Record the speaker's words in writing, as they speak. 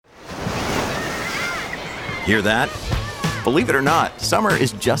Hear that? Believe it or not, summer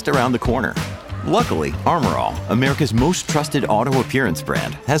is just around the corner. Luckily, Armor All, America's most trusted auto appearance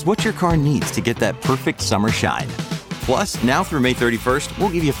brand, has what your car needs to get that perfect summer shine. Plus, now through May 31st, we'll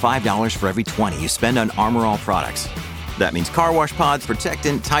give you $5 for every $20 you spend on Armor All products. That means car wash pods,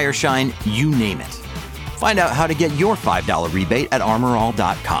 protectant, tire shine, you name it. Find out how to get your $5 rebate at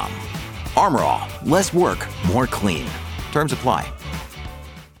armorall.com. Armor All, less work, more clean. Terms apply.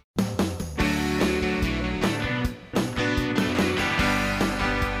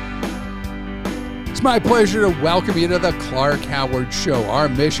 It's my pleasure to welcome you to the Clark Howard Show. Our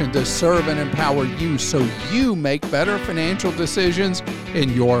mission to serve and empower you so you make better financial decisions in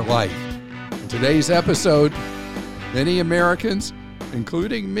your life. In today's episode, many Americans,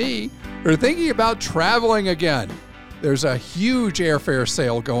 including me, are thinking about traveling again. There's a huge airfare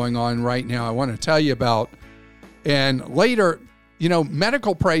sale going on right now I want to tell you about. And later,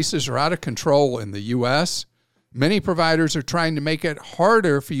 medical prices are out of control in the U.S. Many providers are trying to make it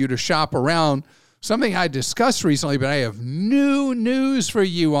harder for you to shop around. Something I discussed recently, but I have new news for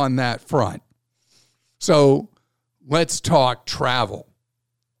you on that front. So let's talk travel.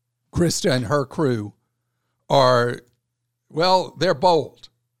 Krista and her crew they're bold.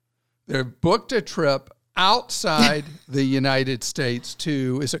 They've booked a trip outside the United States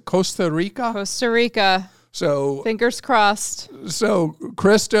to, is it Costa Rica? Costa Rica. So fingers crossed. So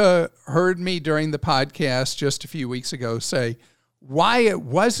Krista heard me during the podcast just a few weeks ago say why it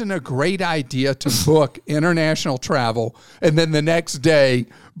wasn't a great idea to book international travel, and then the next day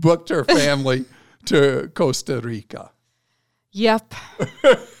booked her family to Costa Rica. Yep.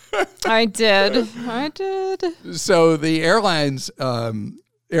 I did. So the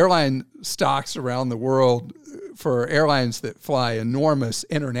airline stocks around the world for airlines that fly enormous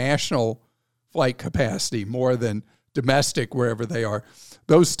international flight capacity, more than domestic wherever they are,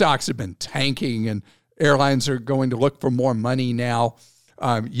 those stocks have been tanking, and airlines are going to look for more money now.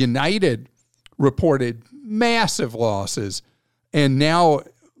 United reported massive losses and now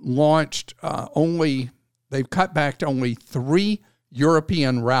launched they've cut back to only 3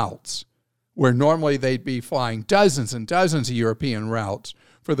 European routes, where normally they'd be flying dozens and dozens of European routes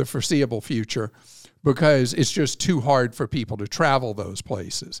for the foreseeable future, because it's just too hard for people to travel those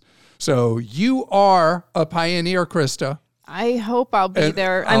places. So you are a pioneer, Krista. I hope I'll be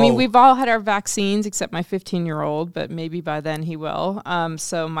there. I mean, we've all had our vaccines except my 15-year-old, but maybe by then he will.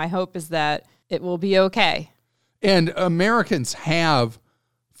 So my hope is that it will be okay. And Americans have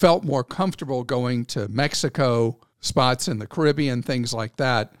felt more comfortable going to Mexico, spots in the Caribbean, things like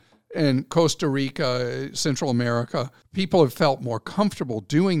that. And Costa Rica, Central America, people have felt more comfortable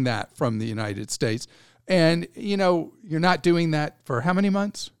doing that from the United States. And, you're not doing that for how many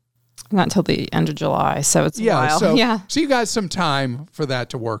months? Not until the end of July, so it's a while. So you got some time for that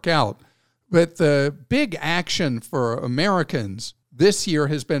to work out. But the big action for Americans this year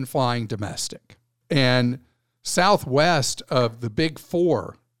has been flying domestic. And Southwest of the big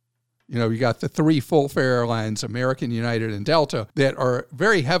four, you got the 3 full-fare airlines, American, United, and Delta, that are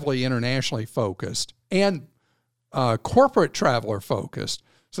very heavily internationally focused and corporate traveler focused.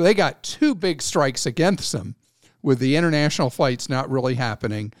 So they got 2 big strikes against them, with the international flights not really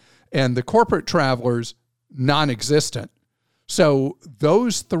happening and the corporate travelers non-existent. So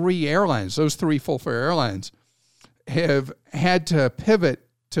those 3 airlines, those 3 full-fare airlines, have had to pivot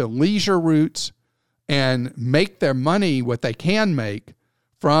to leisure routes and make their money, what they can make,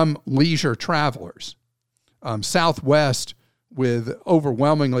 from leisure travelers. Southwest, with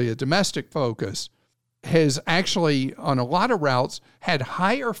overwhelmingly a domestic focus, has actually, on a lot of routes, had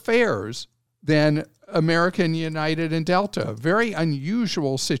higher fares than American, United, and Delta. Very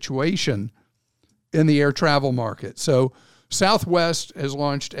unusual situation in the air travel market. So Southwest has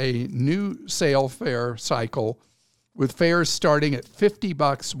launched a new sale fare cycle with fares starting at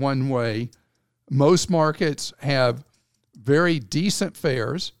 $50 one way. Most markets have very decent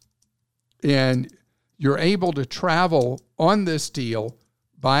fares, and you're able to travel on this deal.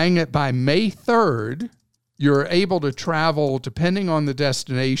 Buying it by May 3rd, you're able to travel, depending on the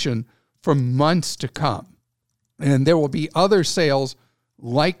destination, for months to come. And there will be other sales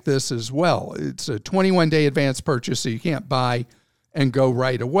like this as well. It's a 21-day advance purchase, so you can't buy and go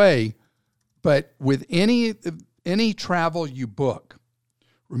right away. But with any travel you book,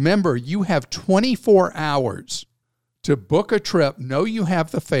 remember, you have 24 hours to book a trip, know you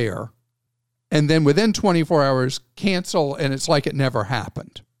have the fare, and then within 24 hours, cancel, and it's like it never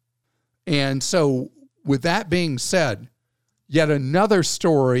happened. And so with that being said, yet another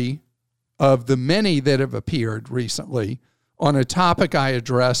story of the many that have appeared recently on a topic I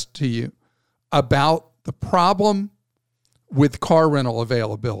addressed to you about the problem with car rental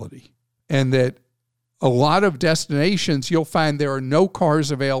availability, and that a lot of destinations, you'll find there are no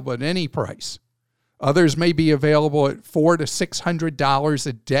cars available at any price. Others may be available at $400 to $600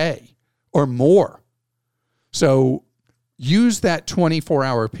 a day or more. So use that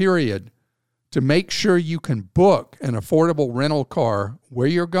 24-hour period to make sure you can book an affordable rental car where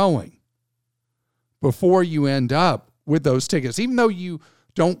you're going before you end up with those tickets. Even though you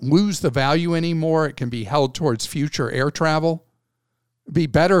don't lose the value anymore, it can be held towards future air travel. It'd be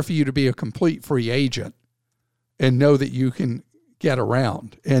better for you to be a complete free agent and know that you can get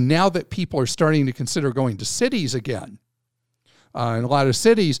around. And now that people are starting to consider going to cities again, in a lot of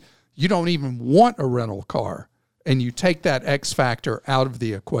cities, you don't even want a rental car, and you take that X factor out of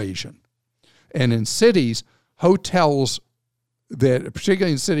the equation. And in cities, hotels that,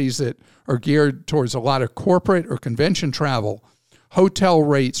 particularly in cities that are geared towards a lot of corporate or convention travel, hotel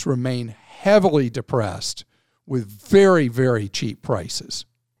rates remain heavily depressed with very, very cheap prices.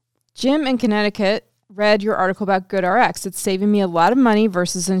 Jim in Connecticut read your article about GoodRx. It's saving me a lot of money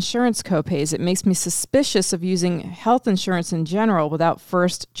versus insurance copays. It makes me suspicious of using health insurance in general without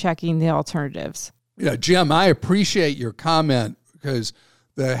first checking the alternatives. Yeah, Jim, I appreciate your comment because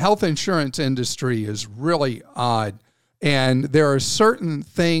the health insurance industry is really odd. And there are certain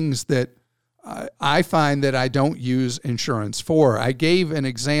things that I find that I don't use insurance for. I gave an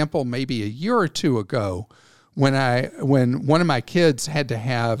example maybe a year or two ago when one of my kids had to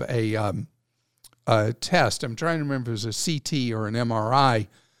have a test. I'm trying to remember if it was a CT or an MRI.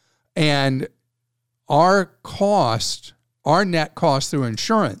 And our net cost through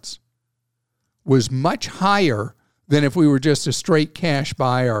insurance was much higher than if we were just a straight cash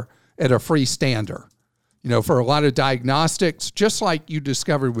buyer at a freestander. You know, for a lot of diagnostics, just like you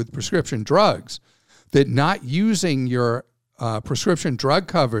discovered with prescription drugs, that not using your prescription drug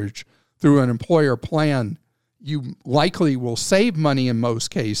coverage through an employer plan, you likely will save money in most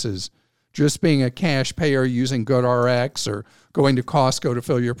cases. Just being a cash payer using GoodRx or going to Costco to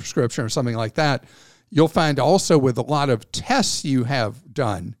fill your prescription or something like that, you'll find also with a lot of tests you have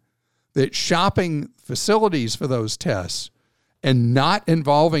done that shopping facilities for those tests and not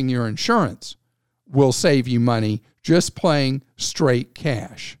involving your insurance will save you money just playing straight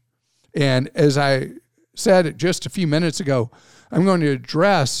cash. And as I said just a few minutes ago, I'm going to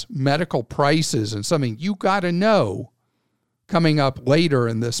address medical prices and something you got to know coming up later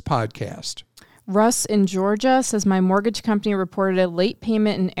in this podcast. Russ in Georgia says my mortgage company reported a late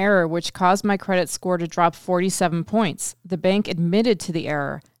payment in error, which caused my credit score to drop 47 points. The bank admitted to the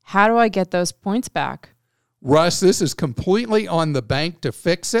error. How do I get those points back? Russ, this is completely on the bank to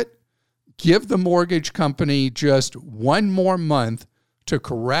fix it. Give the mortgage company just one more month to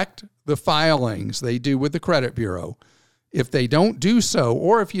correct the filings they do with the credit bureau. If they don't do so,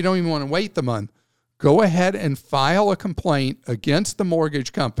 or if you don't even want to wait the month, go ahead and file a complaint against the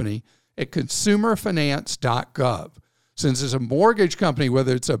mortgage company at consumerfinance.gov. Since it's a mortgage company,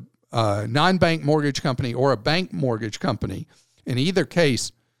 whether it's a non-bank mortgage company or a bank mortgage company, in either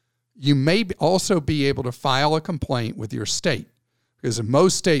case, you may also be able to file a complaint with your state, because in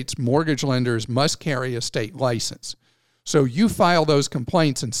most states, mortgage lenders must carry a state license. So you file those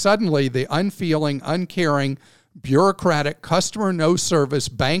complaints, and suddenly the unfeeling, uncaring, bureaucratic, customer no service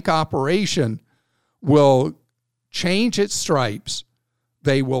bank operation will change its stripes.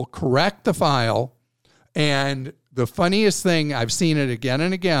 They will correct the file. And the funniest thing, I've seen it again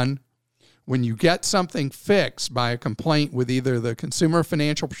and again, when you get something fixed by a complaint with either the Consumer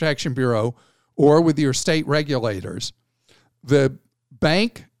Financial Protection Bureau or with your state regulators, the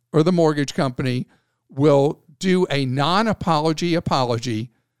bank or the mortgage company will do a non-apology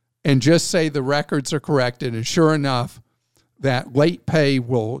apology and just say the records are corrected. And sure enough, that late pay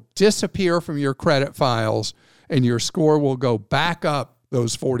will disappear from your credit files and your score will go back up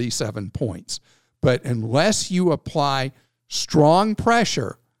those 47 points. But unless you apply strong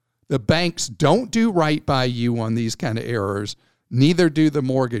pressure, the banks don't do right by you on these kind of errors. Neither do the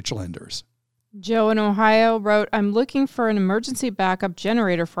mortgage lenders. Joe in Ohio wrote, I'm looking for an emergency backup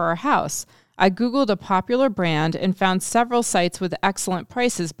generator for our house. I Googled a popular brand and found several sites with excellent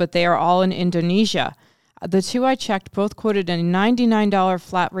prices, but they are all in Indonesia. The two I checked both quoted a $99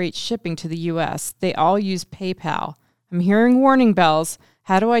 flat rate shipping to the U.S. They all use PayPal. I'm hearing warning bells.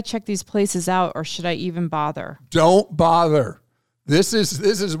 How do I check these places out, or should I even bother? Don't bother. This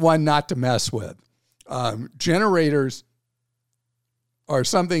is one not to mess with. Generators are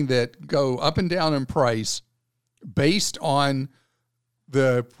something that go up and down in price based on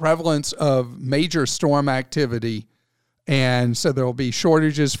the prevalence of major storm activity. And so there will be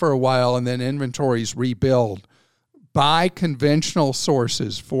shortages for a while and then inventories rebuild. Buy conventional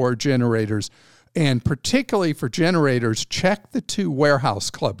sources for generators. And particularly for generators, check the two warehouse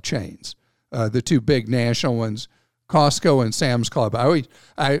club chains. the two big national ones, Costco and Sam's Club.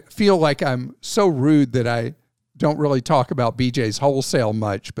 I feel like I'm so rude that I don't really talk about BJ's Wholesale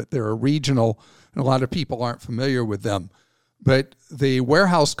much, but they're a regional, and a lot of people aren't familiar with them. But the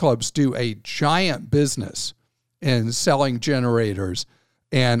warehouse clubs do a giant business in selling generators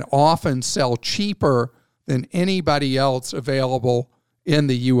and often sell cheaper than anybody else available in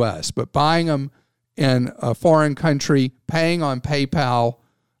the U.S. But buying them in a foreign country, paying on PayPal,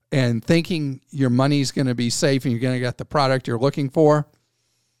 and thinking your money's going to be safe and you're going to get the product you're looking for,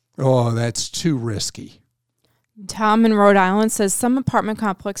 oh, that's too risky. Tom in Rhode Island says some apartment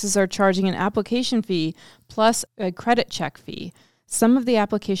complexes are charging an application fee plus a credit check fee. Some of the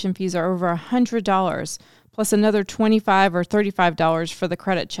application fees are over $100, plus another $25 or $35 for the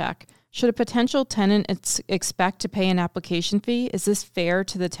credit check. Should a potential tenant expect to pay an application fee? Is this fair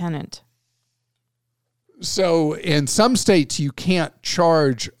to the tenant? So in some states, you can't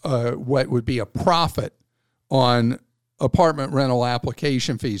charge what would be a profit on apartment rental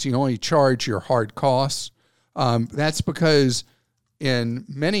application fees. You only charge your hard costs. That's because in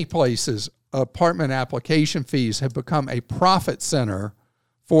many places, apartment application fees have become a profit center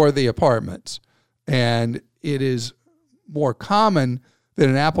for the apartments. And it is more common that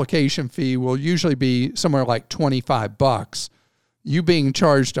an application fee will usually be somewhere like $25. You being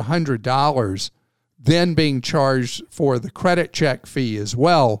charged $100, then being charged for the credit check fee as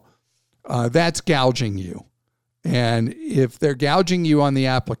well, that's gouging you. And if they're gouging you on the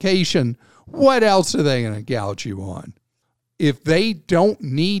application, what else are they going to gouge you on? If they don't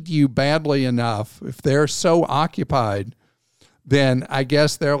need you badly enough, if they're so occupied, then I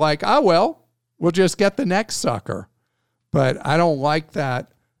guess they're like, oh, well, we'll just get the next sucker. But I don't like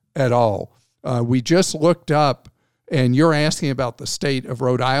that at all. We just looked up, and you're asking about the state of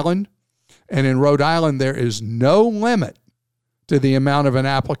Rhode Island. And in Rhode Island, there is no limit to the amount of an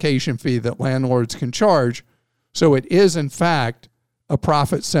application fee that landlords can charge. So it is, in fact, a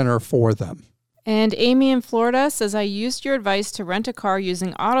profit center for them. And Amy in Florida says, I used your advice to rent a car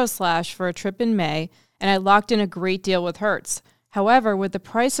using AutoSlash for a trip in May, and I locked in a great deal with Hertz. However, with the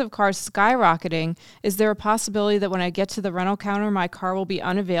price of cars skyrocketing, is there a possibility that when I get to the rental counter, my car will be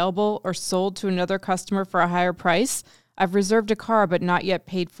unavailable or sold to another customer for a higher price? I've reserved a car but not yet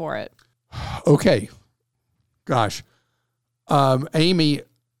paid for it. Okay. Gosh. Amy,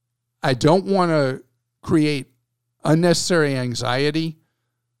 I don't want to create unnecessary anxiety,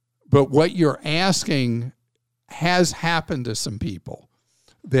 but what you're asking has happened to some people,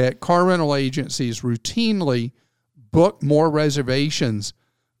 that car rental agencies routinely book more reservations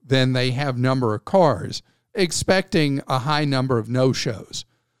than they have number of cars, expecting a high number of no-shows.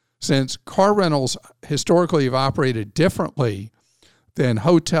 Since car rentals historically have operated differently than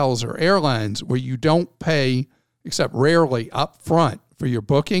hotels or airlines, where you don't pay, except rarely, up front for your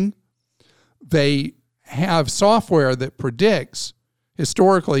booking, they have software that predicts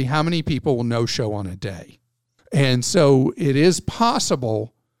historically how many people will no-show on a day. And so it is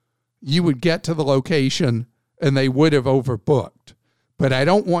possible you would get to the location and they would have overbooked. But I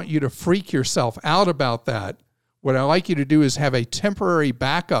don't want you to freak yourself out about that. What I like you to do is have a temporary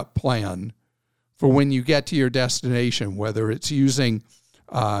backup plan for when you get to your destination, whether it's using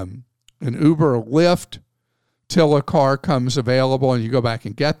an Uber or Lyft till a car comes available and you go back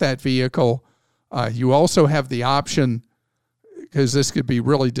and get that vehicle. You also have the option, because this could be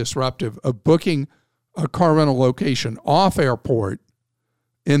really disruptive, of booking a car rental location off airport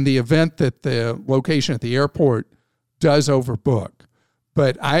in the event that the location at the airport does overbook.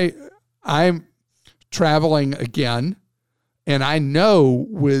 But I'm traveling again, and I know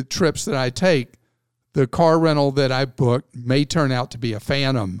with trips that I take, the car rental that I booked may turn out to be a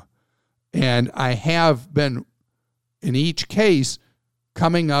phantom. And I have been, in each case,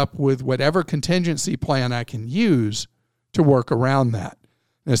 coming up with whatever contingency plan I can use to work around that.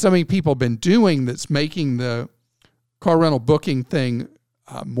 Now, something people have been doing that's making the car rental booking thing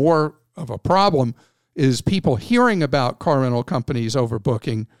more of a problem is people hearing about car rental companies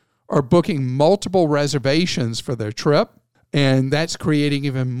overbooking are booking multiple reservations for their trip, and that's creating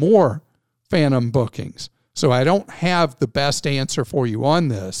even more phantom bookings. So I don't have the best answer for you on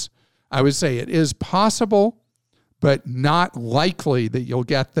this. I would say it is possible, but not likely that you'll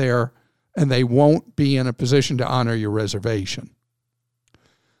get there and they won't be in a position to honor your reservation.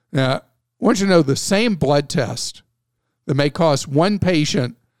 Now, I want you to know the same blood test that may cost one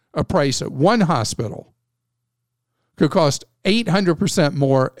patient a price at one hospital could cost 800%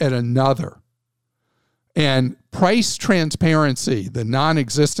 more at another. And price transparency, the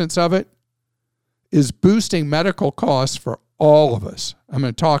non-existence of it, is boosting medical costs for all of us. I'm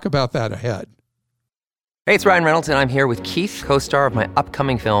going to talk about that ahead. Hey, it's Ryan Reynolds, and I'm here with Keith, co-star of my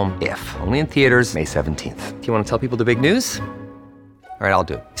upcoming film, If, only in theaters May 17th. Do you want to tell people the big news? All right, I'll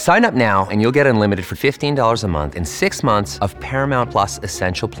do it. Sign up now and you'll get unlimited for $15 a month and 6 months of Paramount Plus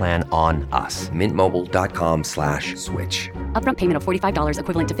Essential Plan on us. MintMobile.com/switch. Upfront payment of $45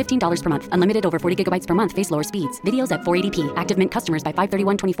 equivalent to $15 per month. Unlimited over 40 gigabytes per month. Face lower speeds. Videos at 480p. Active Mint customers by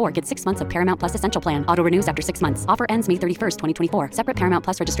 531.24 get 6 months of Paramount Plus Essential Plan. Auto renews after 6 months. Offer ends May 31st, 2024. Separate Paramount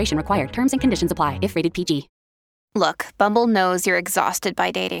Plus registration required. Terms and conditions apply if rated PG. Look, Bumble knows you're exhausted by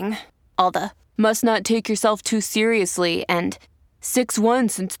dating. All the must not take yourself too seriously and 6'1"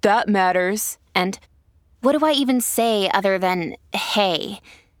 since that matters. And what do I even say other than hey?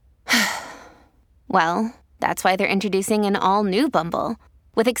 Well, that's why they're introducing an all-new Bumble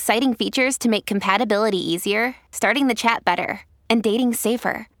with exciting features to make compatibility easier, starting the chat better, and dating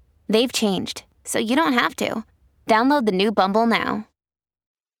safer. They've changed, so you don't have to. Download the new Bumble now.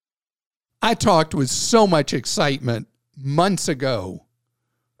 I talked with so much excitement months ago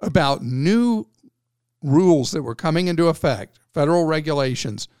about new rules that were coming into effect, federal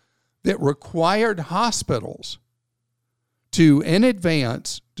regulations that required hospitals to, in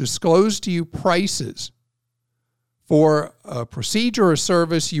advance, disclose to you prices for a procedure or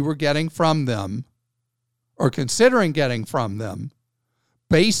service you were getting from them or considering getting from them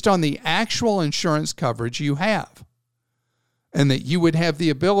based on the actual insurance coverage you have. And that you would have the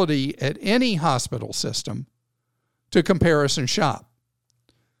ability at any hospital system to comparison shop.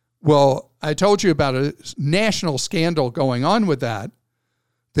 Well, I told you about a national scandal going on with that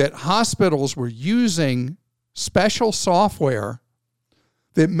hospitals were using special software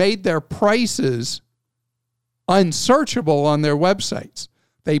that made their prices unsearchable on their websites.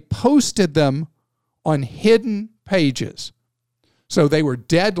 They posted them on hidden pages. So they were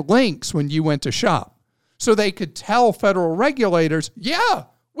dead links when you went to shop. So they could tell federal regulators, yeah,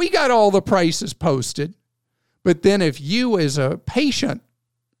 we got all the prices posted. But then if you as a patient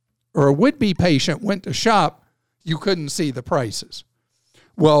or a would-be patient went to shop, you couldn't see the prices.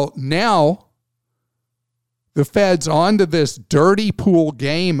 Well, now the Fed's onto this dirty pool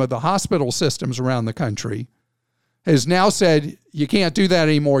game of the hospital systems around the country has now said you can't do that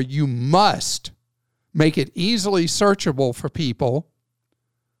anymore. You must make it easily searchable for people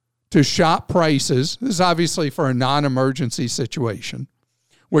to shop prices. This is obviously for a non-emergency situation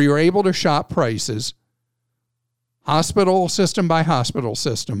where you're able to shop prices hospital system by hospital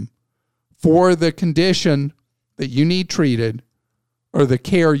system for the condition that you need treated or the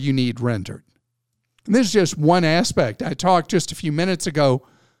care you need rendered. And this is just one aspect. I talked just a few minutes ago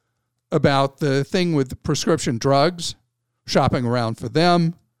about the thing with the prescription drugs, shopping around for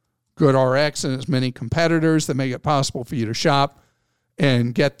them, GoodRx and its many competitors that make it possible for you to shop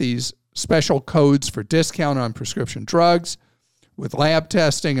and get these special codes for discount on prescription drugs with lab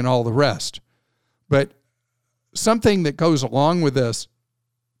testing and all the rest. But something that goes along with this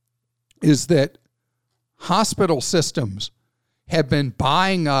is that hospital systems have been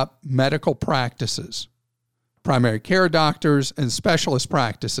buying up medical practices, primary care doctors and specialist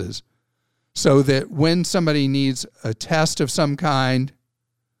practices, so that when somebody needs a test of some kind,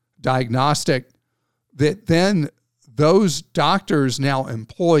 diagnostic, that then those doctors, now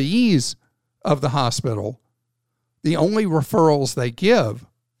employees of the hospital, the only referrals they give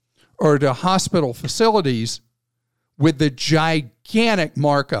are to hospital facilities with the gigantic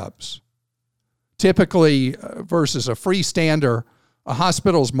markups. Typically, versus a freestander, a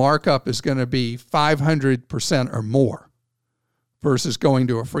hospital's markup is going to be 500% or more versus going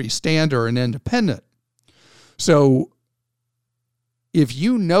to a freestander and independent. So if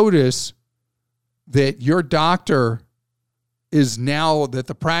you notice that your doctor is now, that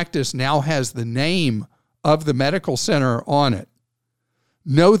the practice now has the name of the medical center on it,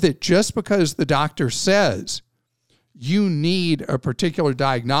 know that just because the doctor says you need a particular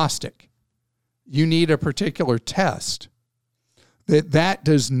diagnostic, you need a particular test, that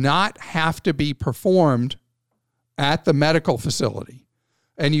does not have to be performed at the medical facility.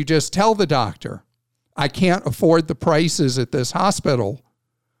 And you just tell the doctor, I can't afford the prices at this hospital.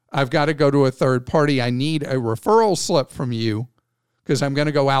 I've got to go to a third party. I need a referral slip from you because I'm going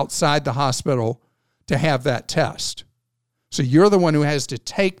to go outside the hospital to have that test. So you're the one who has to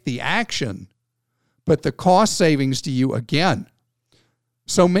take the action, but the cost savings to you, again,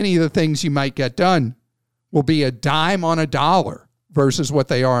 so many of the things you might get done will be a dime on a dollar versus what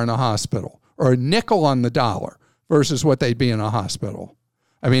they are in a hospital, or a nickel on the dollar versus what they'd be in a hospital.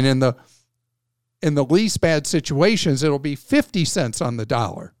 I mean, in the least bad situations, it'll be 50 cents on the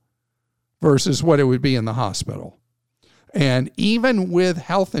dollar versus what it would be in the hospital. And even with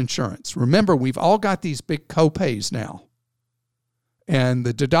health insurance, remember, we've all got these big copays now and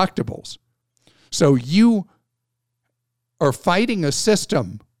the deductibles. So you are fighting a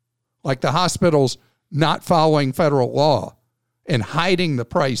system like the hospitals not following federal law and hiding the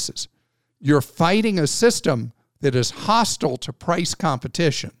prices. You're fighting a system that is hostile to price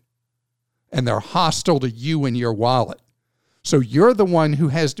competition, and they're hostile to you and your wallet. So you're the one who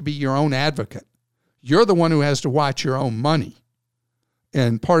has to be your own advocate. You're the one who has to watch your own money.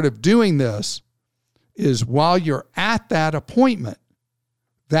 And part of doing this is while you're at that appointment,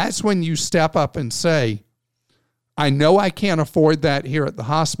 that's when you step up and say, I know I can't afford that here at the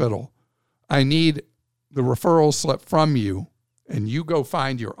hospital. I need the referral slip from you, and you go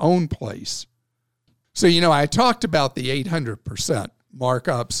find your own place. So, I talked about the 800%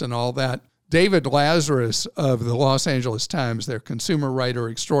 markups and all that. David Lazarus of the Los Angeles Times, their consumer writer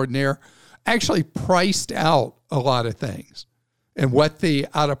extraordinaire, actually priced out a lot of things and what the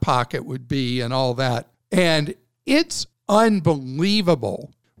out-of-pocket would be and all that. And it's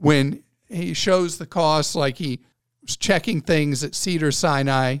unbelievable when he shows the costs, like he was checking things at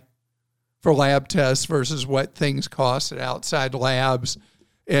Cedars-Sinai for lab tests versus what things cost at outside labs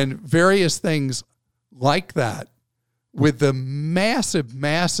and various things like that, with the massive,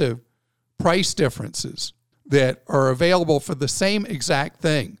 massive price differences that are available for the same exact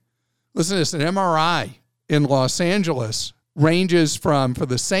thing. Listen to this, an MRI in Los Angeles ranges from, for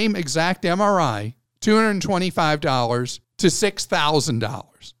the same exact MRI, $225 to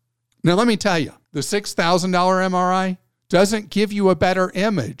 $6,000. Now, let me tell you, the $6,000 MRI doesn't give you a better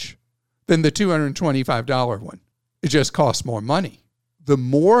image than the $225 one. It just costs more money. The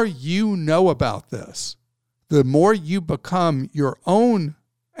more you know about this, the more you become your own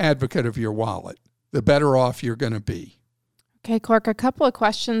advocate of your wallet, the better off you're going to be. Okay, Clark, a couple of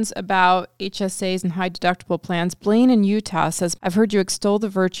questions about HSAs and high deductible plans. Blaine in Utah says, I've heard you extol the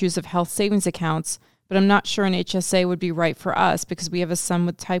virtues of health savings accounts, but I'm not sure an HSA would be right for us because we have a son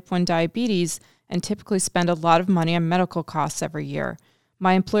with type 1 diabetes and typically spend a lot of money on medical costs every year.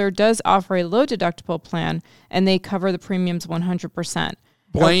 My employer does offer a low deductible plan, and they cover the premiums 100%.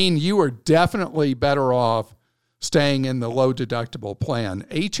 Blaine, you are definitely better off staying in the low deductible plan.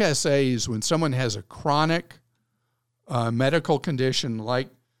 HSAs, when someone has a chronic medical condition like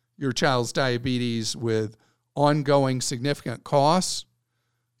your child's diabetes with ongoing significant costs,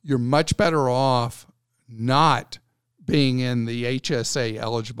 you're much better off not being in the HSA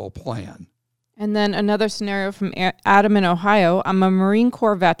eligible plan. And then another scenario from Adam in Ohio. I'm a Marine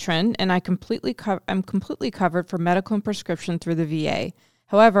Corps veteran, and I'm completely covered for medical and prescription through the VA.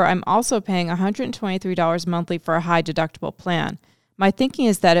 However, I'm also paying $123 monthly for a high deductible plan. My thinking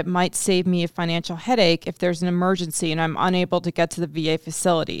is that it might save me a financial headache if there's an emergency and I'm unable to get to the VA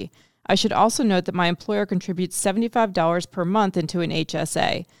facility. I should also note that my employer contributes $75 per month into an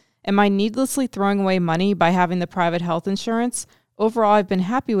HSA. Am I needlessly throwing away money by having the private health insurance? Overall, I've been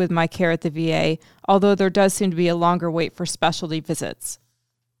happy with my care at the VA, although there does seem to be a longer wait for specialty visits.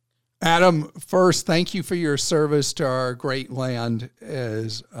 Adam, first, thank you for your service to our great land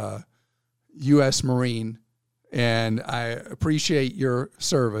as a U.S. Marine, and I appreciate your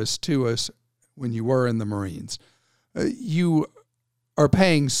service to us when you were in the Marines. You are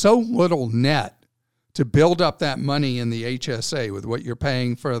paying so little net to build up that money in the HSA with what you're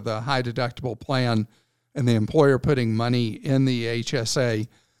paying for the high deductible plan and the employer putting money in the HSA,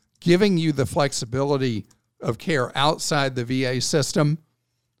 giving you the flexibility of care outside the VA system.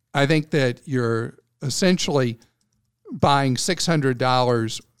 I think that you're essentially buying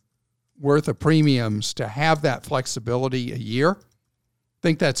 $600 worth of premiums to have that flexibility a year. I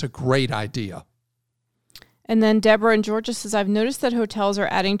think that's a great idea. And then Deborah in Georgia says, I've noticed that hotels are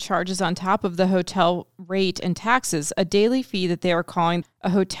adding charges on top of the hotel rate and taxes, a daily fee that they are calling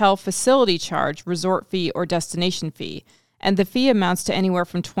a hotel facility charge, resort fee, or destination fee. And the fee amounts to anywhere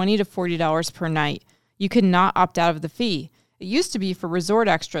from $20 to $40 per night. You cannot opt out of the fee. It used to be for resort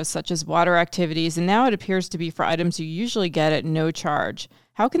extras such as water activities, and now it appears to be for items you usually get at no charge.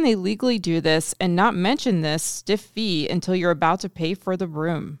 How can they legally do this and not mention this stiff fee until you're about to pay for the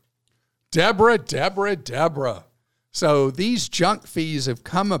room? Deborah. So these junk fees have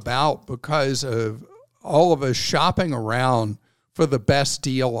come about because of all of us shopping around for the best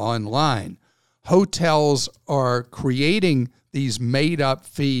deal online. Hotels are creating these made-up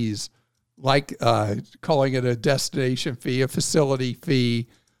fees, like calling it a destination fee, a facility fee,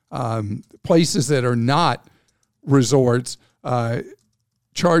 places that are not resorts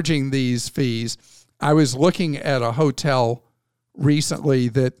charging these fees. I was looking at a hotel recently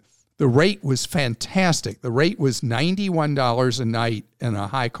that the rate was fantastic. The rate was $91 a night in a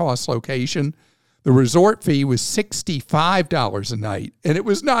high-cost location. The resort fee was $65 a night, and it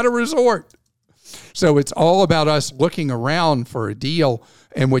was not a resort. So it's all about us looking around for a deal.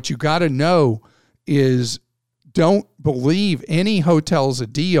 And what you got to know is don't believe any hotel's a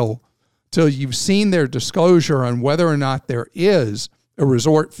deal till you've seen their disclosure on whether or not there is a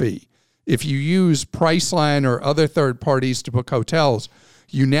resort fee. If you use Priceline or other third parties to book hotels,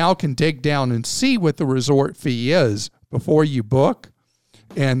 you now can dig down and see what the resort fee is before you book.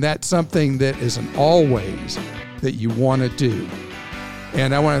 And that's something that is an always that you want to do.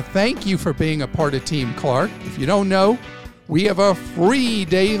 And I want to thank you for being a part of Team Clark. If you don't know, we have a free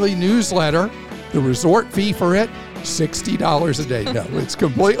daily newsletter. The resort fee for it, $60 a day. No, it's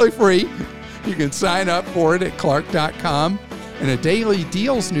completely free. You can sign up for it at clark.com and a daily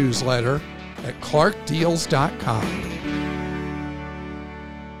deals newsletter at clarkdeals.com.